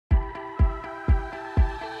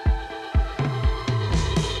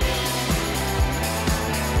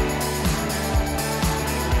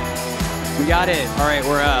We got it. All right,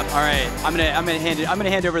 we're up. All right, I'm gonna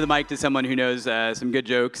hand over the mic to someone who knows some good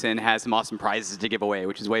jokes and has some awesome prizes to give away,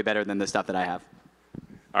 which is way better than the stuff that I have.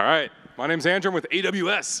 All right, my name's Andrew. I'm with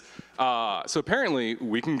AWS. So apparently,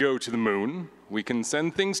 we can go to the moon. We can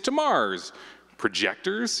send things to Mars.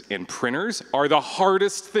 Projectors and printers are the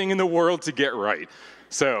hardest thing in the world to get right.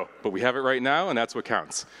 But we have it right now, and that's what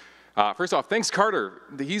counts. First off, thanks, Carter.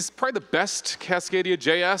 He's probably the best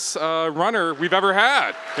CascadiaJS runner we've ever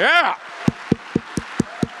had. Yeah.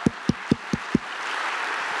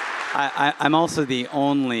 I'm also the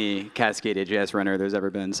only CascadiaJS runner there's ever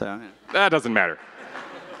been, so. That doesn't matter.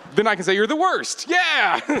 Then I can say you're the worst.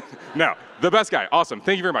 Yeah. No, the best guy. Awesome.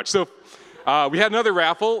 Thank you very much. So we had another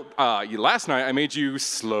raffle. Last night, I made you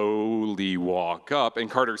slowly walk up, and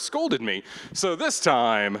Carter scolded me. So this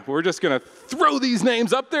time, we're just going to throw these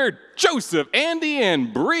names up there. Joseph, Andy,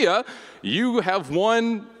 and Bria, you have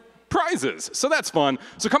won prizes. So that's fun.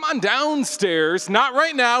 So come on downstairs. Not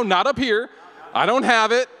right now, not up here. I don't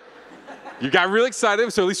have it. You got really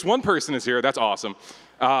excited, so at least one person is here. That's awesome.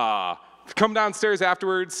 Come downstairs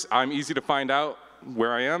afterwards. I'm easy to find out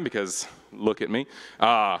where I am because look at me.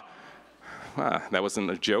 That wasn't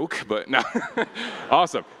a joke, but no.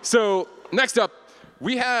 Awesome. So next up,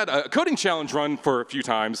 we had a coding challenge run for a few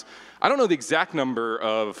times. I don't know the exact number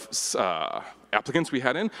of applicants we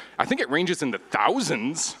had in. I think it ranges in the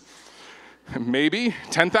thousands, maybe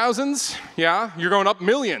 10,000s. Yeah, you're going up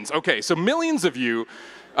millions. Okay, so millions of you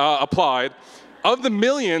applied. Of the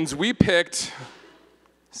millions, we picked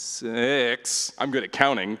 6. I'm good at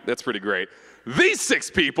counting. That's pretty great. These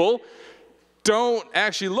 6 people don't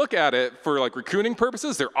actually look at it for like recruiting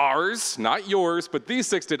purposes. They're ours, not yours, but these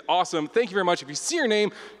 6 did awesome. Thank you very much. If you see your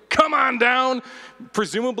name, come on down.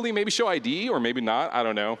 Presumably, maybe show ID or maybe not. I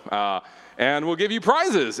don't know. And we'll give you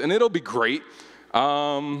prizes, and it'll be great.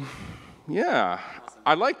 Yeah,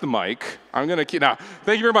 I like the mic. I'm going to keep. Now,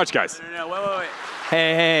 thank you very much, guys. No, wait.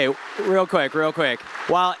 Hey, real quick.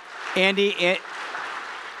 While Andy,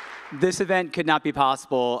 this event could not be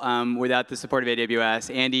possible without the support of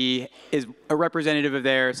AWS. Andy is a representative of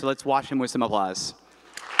there, so let's watch him with some applause.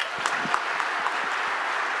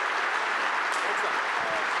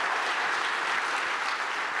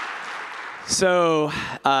 So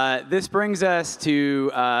this brings us to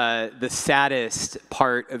the saddest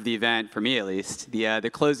part of the event, for me at least, the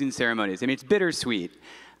closing ceremonies. I mean, it's bittersweet.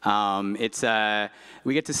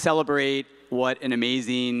 We get to celebrate what an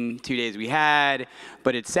amazing 2 days we had,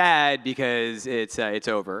 but it's sad because it's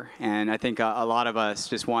over. And I think a lot of us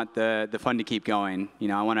just want the fun to keep going. You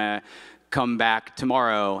know, I want to come back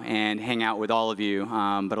tomorrow and hang out with all of you,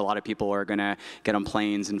 but a lot of people are gonna get on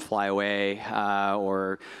planes and fly away,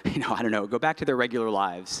 or I don't know, go back to their regular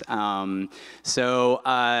lives.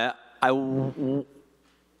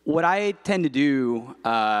 What I tend to do,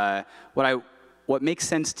 what makes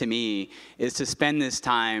sense to me is to spend this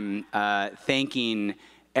time thanking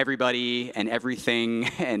everybody and everything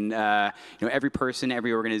and every person,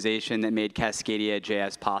 every organization that made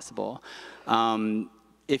CascadiaJS possible.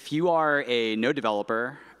 If you are a Node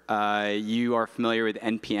developer, you are familiar with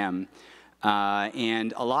NPM.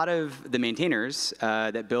 And a lot of the maintainers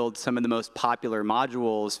that build some of the most popular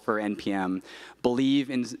modules for NPM believe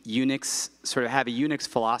in Unix, sort of have a Unix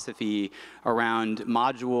philosophy around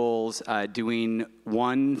modules doing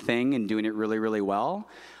one thing and doing it really, really well.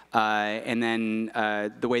 And then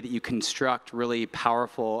the way that you construct really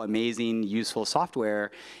powerful, amazing, useful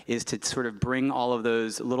software is to sort of bring all of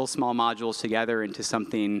those little small modules together into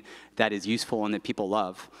something that is useful and that people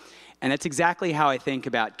love. And that's exactly how I think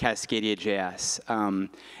about CascadiaJS.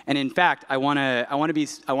 And in fact, I want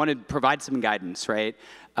to provide some guidance, right?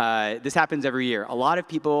 This happens every year. A lot of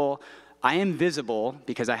people, I am visible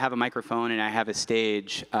because I have a microphone and I have a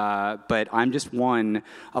stage, but I'm just one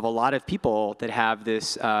of a lot of people that have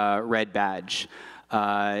this red badge.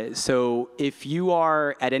 So if you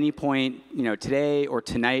are at any point, today or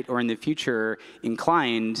tonight or in the future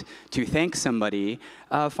inclined to thank somebody,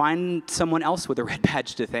 find someone else with a red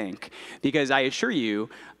badge to thank, because I assure you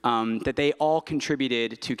that they all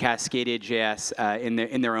contributed to CascadiaJS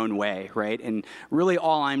in their own way, right? And really,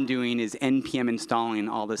 all I'm doing is npm installing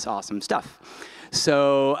all this awesome stuff.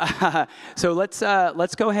 So,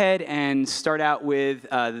 let's go ahead and start out with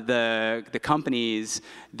the companies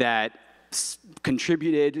that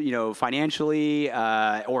contributed, financially,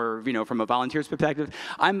 or from a volunteer's perspective.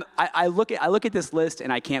 I look at this list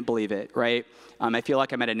and I can't believe it, right? I feel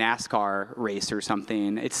like I'm at a NASCAR race or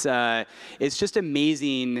something. It's just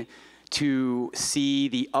amazing to see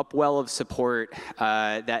the upwell of support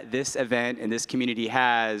that this event and this community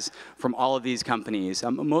has from all of these companies,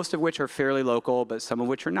 most of which are fairly local, but some of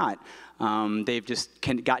which are not. They've just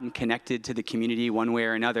gotten connected to the community one way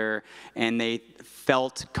or another, and they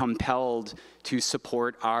felt compelled to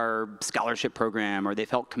support our scholarship program, or they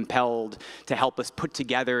felt compelled to help us put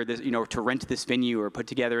together this, to rent this venue or put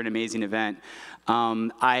together an amazing event.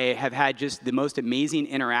 I have had just the most amazing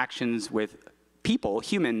interactions with people,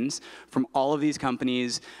 humans, from all of these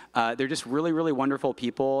companies. They're just really, really wonderful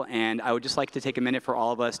people, and I would just like to take a minute for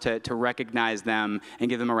all of us to recognize them and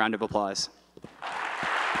give them a round of applause.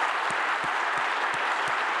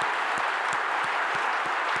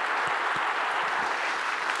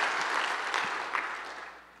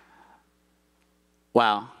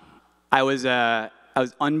 Wow. I was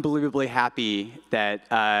unbelievably happy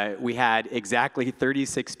that we had exactly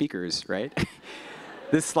 36 speakers, right?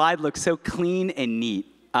 This slide looks so clean and neat.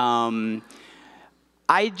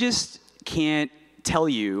 I just can't tell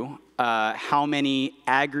you how many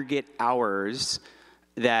aggregate hours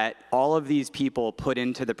that all of these people put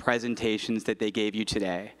into the presentations that they gave you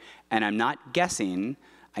today. And I'm not guessing,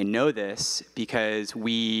 I know this because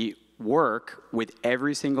we work with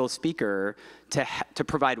every single speaker to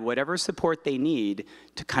provide whatever support they need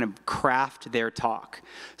to kind of craft their talk.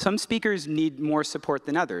 Some speakers need more support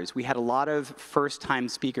than others. We had a lot of first-time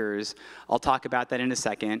speakers. I'll talk about that in a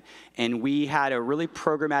second. And we had a really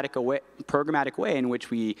programmatic way in which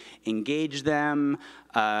we engaged them,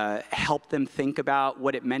 helped them think about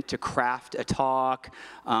what it meant to craft a talk,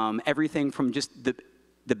 everything from just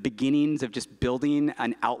the beginnings of just building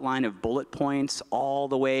an outline of bullet points all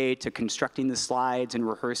the way to constructing the slides and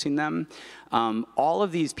rehearsing them. All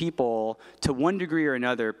of these people, to one degree or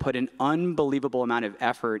another, put an unbelievable amount of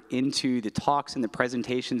effort into the talks and the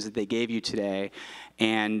presentations that they gave you today.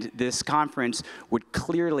 And this conference would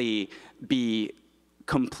clearly be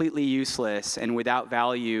completely useless and without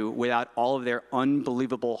value without all of their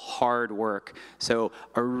unbelievable hard work. So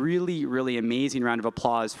a really, really amazing round of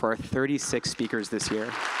applause for our 36 speakers this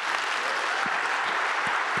year.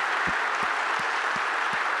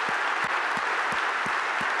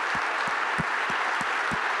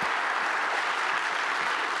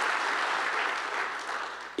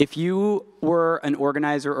 If you were an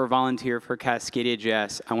organizer or volunteer for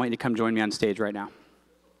CascadiaJS, I want you to come join me on stage right now.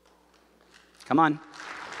 Come on.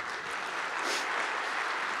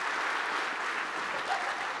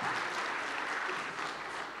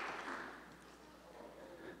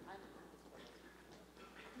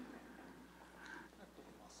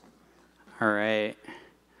 All right.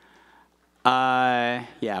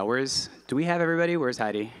 Yeah, do we have everybody? Where's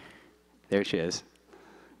Heidi? There she is.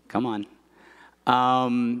 Come on.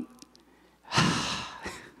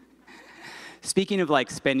 Speaking of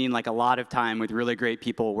spending a lot of time with really great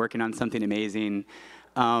people working on something amazing,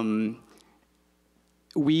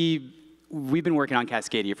 we've been working on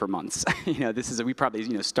Cascadia for months. We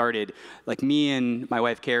probably started, me and my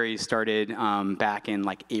wife Carrie started back in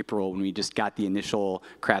April when we just got the initial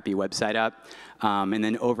crappy website up. And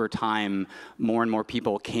then over time, more and more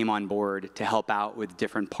people came on board to help out with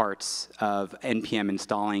different parts of NPM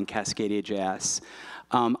installing CascadiaJS.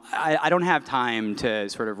 I don't have time to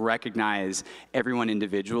sort of recognize everyone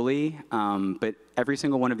individually, but every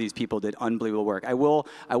single one of these people did unbelievable work. We'll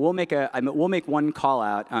make one call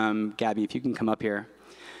out. Gabby, if you can come up here.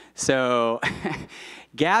 So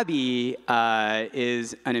Gabby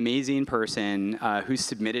is an amazing person who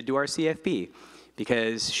submitted to our CFP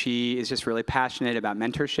because she is just really passionate about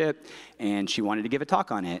mentorship and she wanted to give a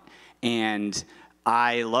talk on it. And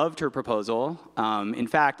I loved her proposal. In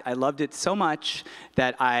fact, I loved it so much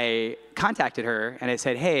that I contacted her and I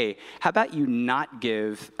said, hey, how about you not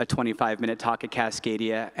give a 25-minute talk at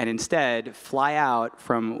Cascadia and instead fly out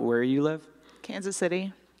from where you live? Kansas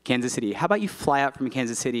City. Kansas City. How about you fly out from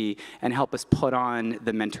Kansas City and help us put on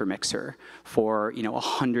the mentor mixer for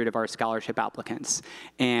 100 of our scholarship applicants?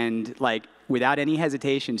 And without any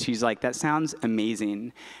hesitation, she's like, that sounds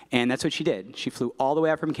amazing. And that's what she did. She flew all the way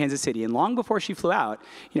out from Kansas City. And long before she flew out,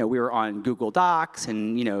 we were on Google Docs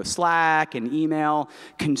and Slack and email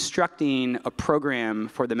constructing a program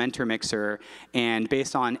for the mentor mixer. And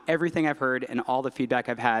based on everything I've heard and all the feedback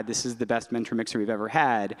I've had, this is the best mentor mixer we've ever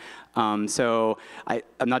had. So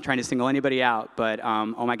I'm not trying to single anybody out, but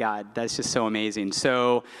oh my God, that's just so amazing.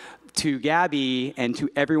 So to Gabby and to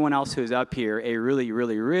everyone else who's up here, a really,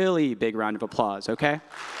 really, really big round of applause, okay?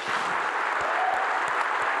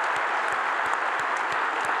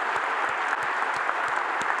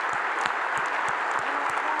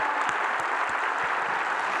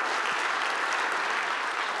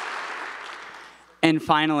 And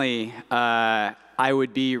finally, I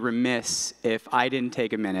would be remiss if I didn't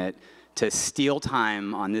take a minute to steal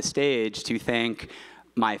time on this stage to thank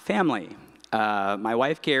my family. My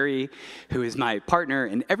wife, Carrie, who is my partner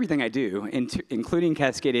in everything I do, including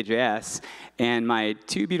CascadiaJS, and my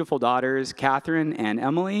two beautiful daughters, Catherine and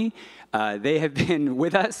Emily. They have been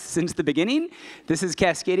with us since the beginning. This is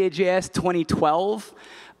CascadiaJS 2012.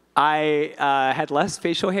 I had less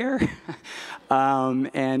facial hair,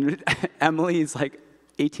 and Emily's like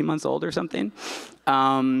 18 months old or something.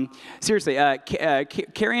 Seriously,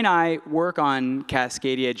 Carrie and I work on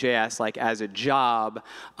CascadiaJS like as a job,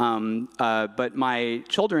 but my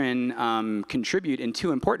children contribute in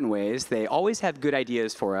two important ways. They always have good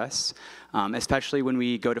ideas for us, especially when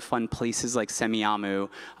we go to fun places like Semiamu,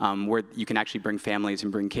 where you can actually bring families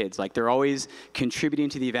and bring kids. Like, they're always contributing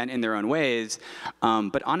to the event in their own ways,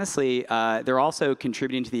 but honestly, they're also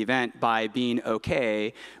contributing to the event by being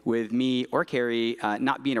okay with me or Carrie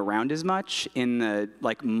not being around as much in the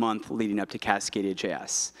month leading up to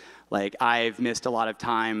CascadiaJS. Like, I've missed a lot of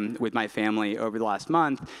time with my family over the last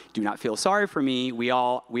month. Do not feel sorry for me. We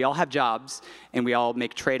all have jobs, and we all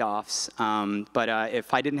make trade-offs. But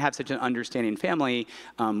if I didn't have such an understanding family,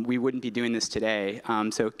 we wouldn't be doing this today.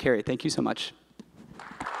 So, Carrie, thank you so much.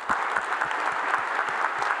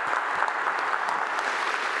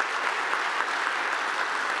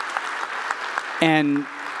 And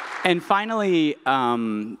finally,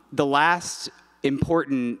 the last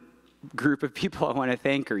important group of people I want to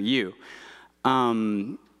thank are you.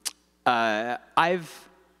 I've been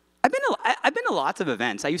to lots of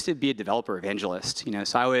events. I used to be a developer evangelist,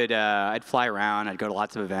 so I'd fly around, I'd go to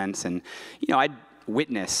lots of events, and I'd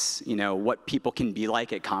witness what people can be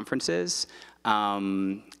like at conferences,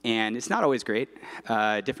 and it's not always great.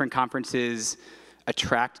 Different conferences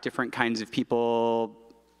attract different kinds of people.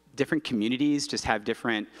 Different communities just have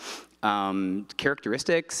different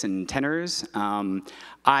characteristics and tenors.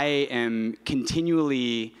 I am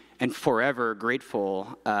continually and forever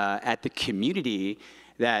grateful at the community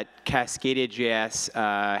that CascadiaJS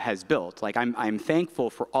has built. Like, I'm thankful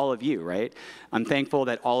for all of you, right? I'm thankful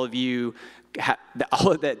that all of you,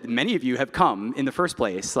 that many of you have come in the first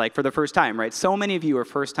place, like for the first time, right? So many of you are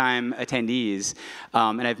first-time attendees,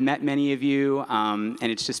 and I've met many of you, and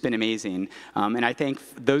it's just been amazing. And I thank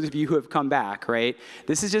those of you who have come back, right?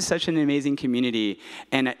 This is just such an amazing community,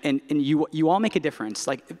 and you all make a difference,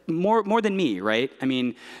 like more than me, right? I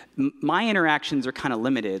mean, my interactions are kind of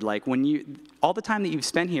limited. Like, all the time that you've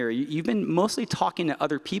spent here, you've been mostly talking to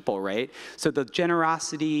other people, right? So the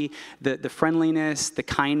generosity, the friendliness, the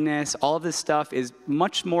kindness, all of this stuff is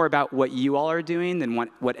much more about what you all are doing than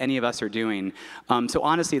what any of us are doing. So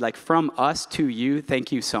honestly, like, from us to you,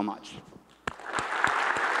 thank you so much.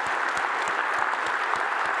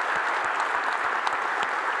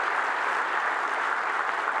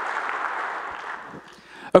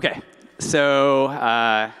 Okay, so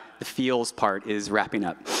the feels part is wrapping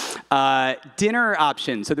up. Dinner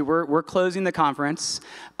options. So we're closing the conference.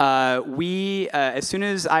 As soon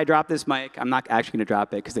as I drop this mic, I'm not actually going to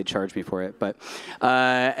drop it because they charge me for it. But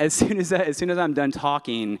as soon as I'm done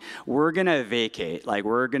talking, we're going to vacate. Like,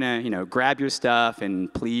 we're going to grab your stuff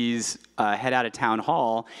and please head out of town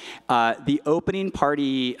hall. The opening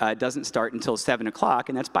party doesn't start until 7 o'clock,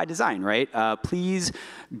 and that's by design, right? Please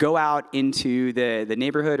go out into the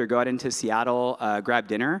neighborhood or go out into Seattle, grab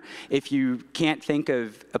dinner. If you can't think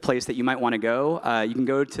of a place that you might want to go, you can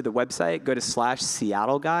go to the website, go to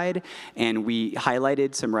 /Seattle Guide, and we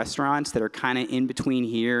highlighted some restaurants that are kind of in between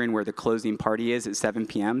here and where the closing party is at 7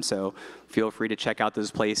 p.m., so feel free to check out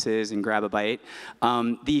those places and grab a bite.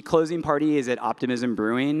 The closing party is at Optimism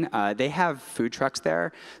Brewing. They have food trucks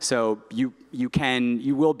there, so you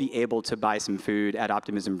will be able to buy some food at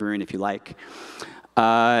Optimism Brewing if you like.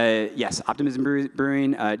 Yes, Optimism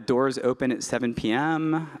Brewing, doors open at 7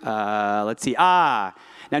 p.m. Let's see.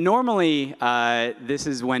 Now normally, this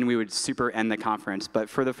is when we would super end the conference, but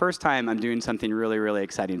for the first time, I'm doing something really, really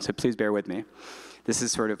exciting, so please bear with me. This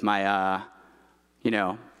is sort of my,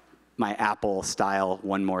 my Apple-style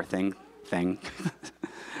one more thing.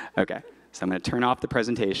 Okay, so I'm going to turn off the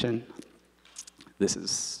presentation.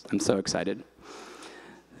 I'm so excited.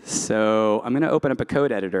 So I'm going to open up a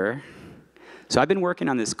code editor. So I've been working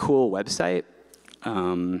on this cool website. I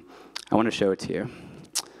want to show it to you.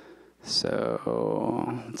 So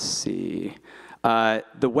let's see. The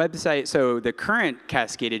website, so the current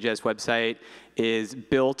CascadiaJS website is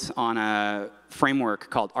built on a framework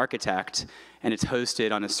called Architect, and it's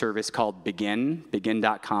hosted on a service called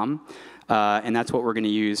begin.com. And that's what we're going to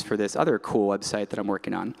use for this other cool website that I'm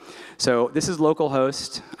working on. So this is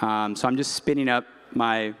localhost. So I'm just spinning up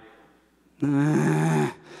my...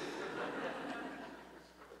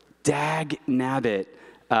 Dag nabbit.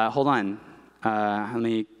 Hold on. Let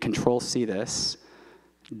me Control-C this.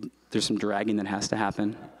 There's some dragging that has to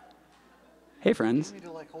happen. Hey, friends. Do you want me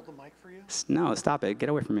to like hold the mic for you? No, stop it. Get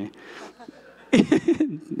away from me.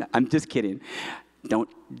 I'm just kidding. Don't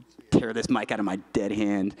tear this mic out of my dead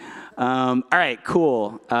hand. All right,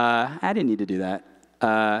 cool. I didn't need to do that.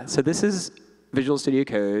 So this is Visual Studio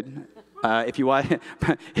Code. If you were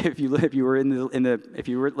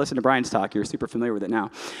listening to Brian's talk, you're super familiar with it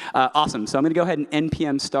now. Awesome. So I'm going to go ahead and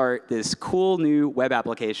npm start this cool new web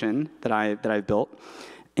application that I've built.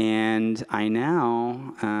 And I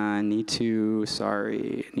now need to,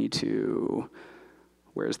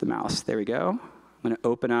 where's the mouse? There we go. I'm going to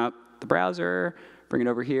open up the browser, bring it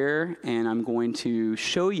over here, and I'm going to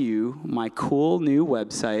show you my cool new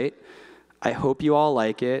website. I hope you all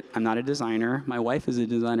like it. I'm not a designer. My wife is a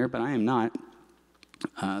designer, but I am not.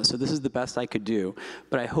 So this is the best I could do.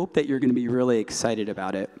 But I hope that you're going to be really excited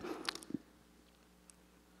about it.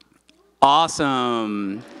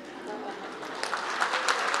 Awesome.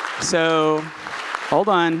 So, hold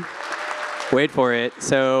on. Wait for it.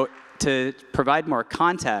 So, to provide more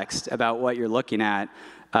context about what you're looking at,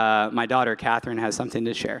 my daughter, Catherine, has something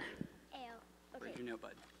to share. Okay. Where's your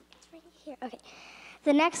notebook? It's right here. Okay.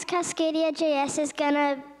 The next CascadiaJS is going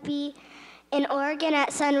to be in Oregon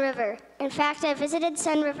at Sun River. In fact, I visited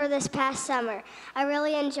Sun River this past summer. I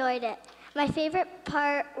really enjoyed it. My favorite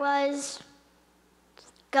part was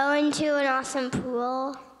going to an awesome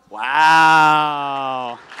pool.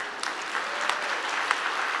 Wow.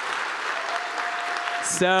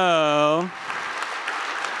 So,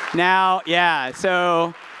 now, yeah,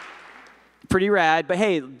 so pretty rad. But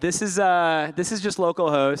hey, this is just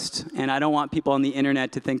localhost, and I don't want people on the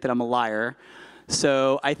internet to think that I'm a liar.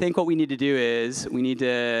 So I think what we need to do is I need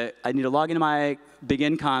to log into my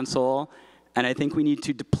begin console, and I think we need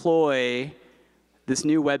to deploy this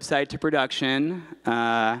new website to production.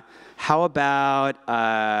 How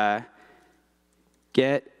about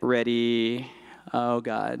get ready? Oh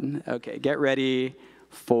God. Okay, get ready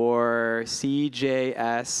for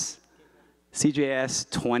CJS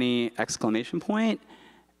 20 exclamation point.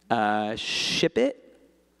 Ship it.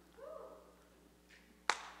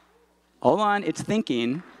 Hold on, it's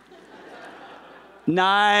thinking.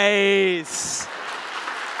 Nice.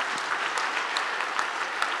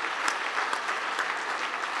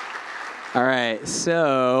 All right,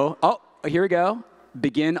 so, here we go.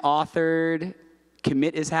 Begin authored,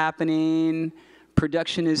 commit is happening,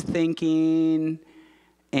 production is thinking,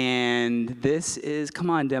 and this is, come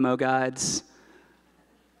on, demo gods.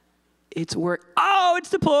 It's it's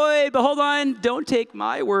deployed, but hold on, don't take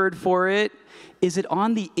my word for it. Is it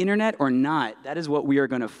on the internet or not? That is what we are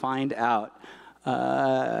gonna find out.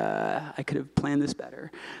 I could have planned this better.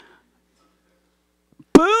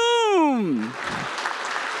 Boom!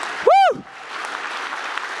 Woo!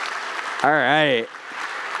 All right.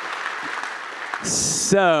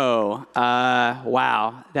 So,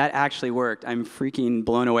 wow, that actually worked. I'm freaking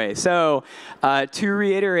blown away. So, to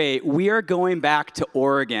reiterate, we are going back to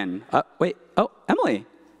Oregon. Wait, Emily,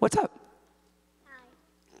 what's up?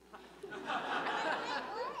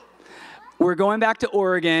 We're going back to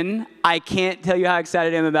Oregon. I can't tell you how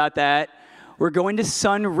excited I am about that. We're going to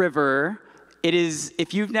Sun River. It is,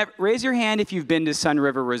 if you've never, raise your hand if you've been to Sun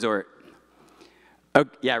River Resort. Oh,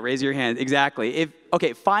 yeah, raise your hand, exactly.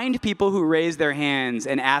 Okay, find people who raise their hands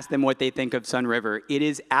and ask them what they think of Sun River. It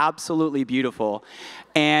is absolutely beautiful.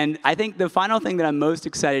 And I think the final thing that I'm most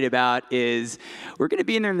excited about is we're gonna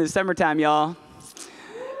be in there in the summertime, y'all.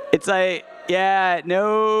 It's like, yeah,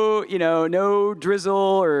 no drizzle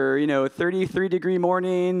or 33-degree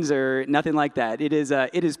mornings or nothing like that. It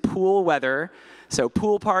is pool weather. So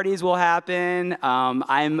pool parties will happen.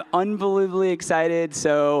 I'm unbelievably excited.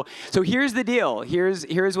 So here's the deal.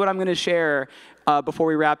 Here's what I'm going to share before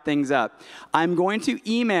we wrap things up. I'm going to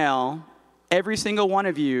email every single one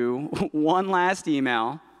of you one last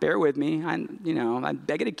email. Bear with me. I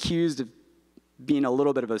get accused of being a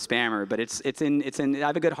little bit of a spammer, but I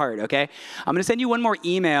have a good heart, okay? I'm gonna send you one more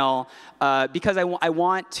email because we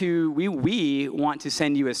want to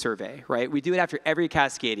send you a survey, right? We do it after every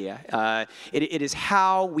Cascadia. It is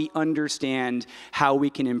how we understand how we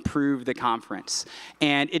can improve the conference.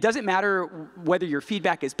 And it doesn't matter whether your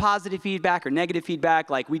feedback is positive feedback or negative feedback,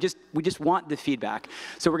 like we just want the feedback.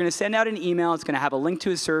 So we're gonna send out an email, it's gonna have a link to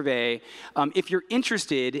a survey. If you're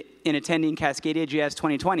interested in attending CascadiaJS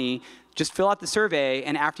 2020, just fill out the survey,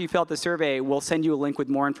 and after you fill out the survey, we'll send you a link with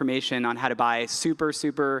more information on how to buy super,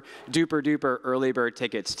 super, duper, duper early bird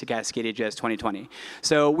tickets to CascadiaJS 2020.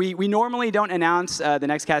 So we normally don't announce the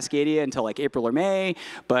next Cascadia until like April or May,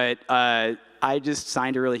 but I just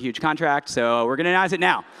signed a really huge contract, so we're going to announce it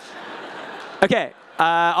now. OK,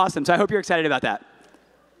 awesome. So I hope you're excited about that.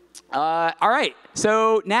 All right,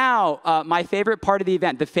 so now my favorite part of the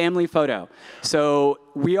event, the family photo. So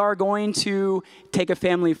we are going to take a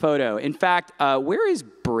family photo. In fact, where is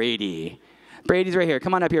Brady? Brady's right here.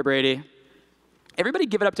 Come on up here, Brady. Everybody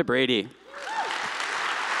give it up to Brady.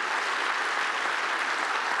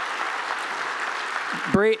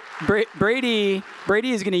 Brady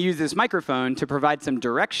is going to use this microphone to provide some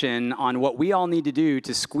direction on what we all need to do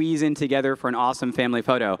to squeeze in together for an awesome family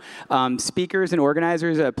photo. Speakers and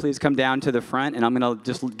organizers, please come down to the front, and I'm going to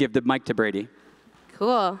just give the mic to Brady.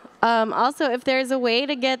 Cool. Also, if there's a way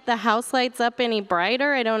to get the house lights up any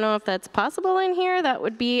brighter, I don't know if that's possible in here. That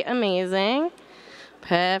would be amazing.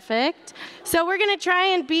 Perfect. So we're going to try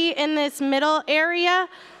and be in this middle area.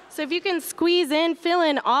 So if you can squeeze in, fill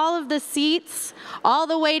in all of the seats all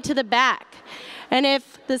the way to the back. And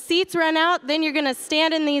if the seats run out, then you're going to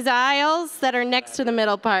stand in these aisles that are next to the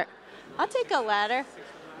middle part. I'll take a ladder.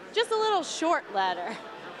 Just a little short ladder.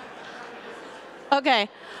 OK.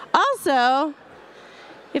 Also,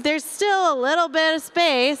 if there's still a little bit of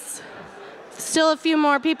space, still a few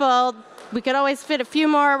more people, we could always fit a few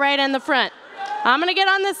more right in the front. I'm going to get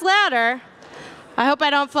on this ladder. I hope I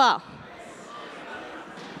don't fall.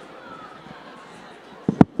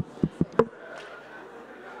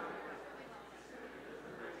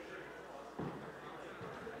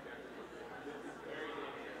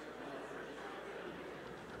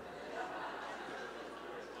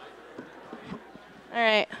 All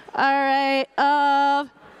right.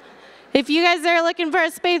 If you guys are looking for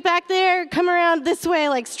a space back there, come around this way,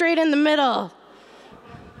 like straight in the middle.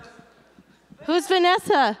 Who's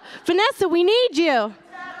Vanessa? Vanessa, we need you.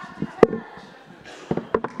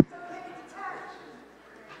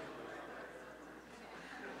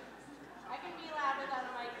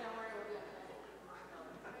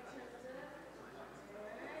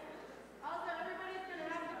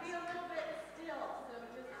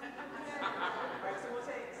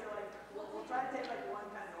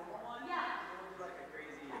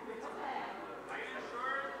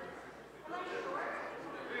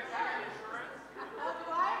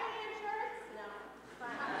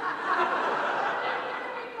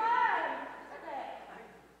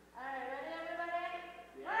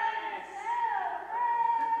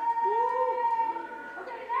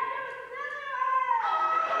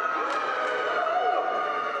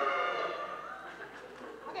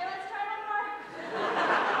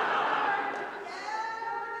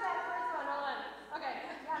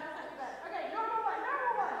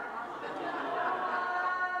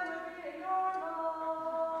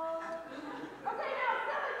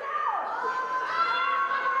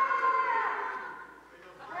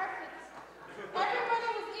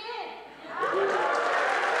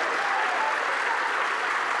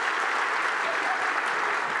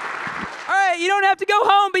 You don't have to go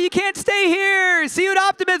home, but you can't stay here. See you at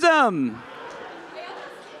Optimism.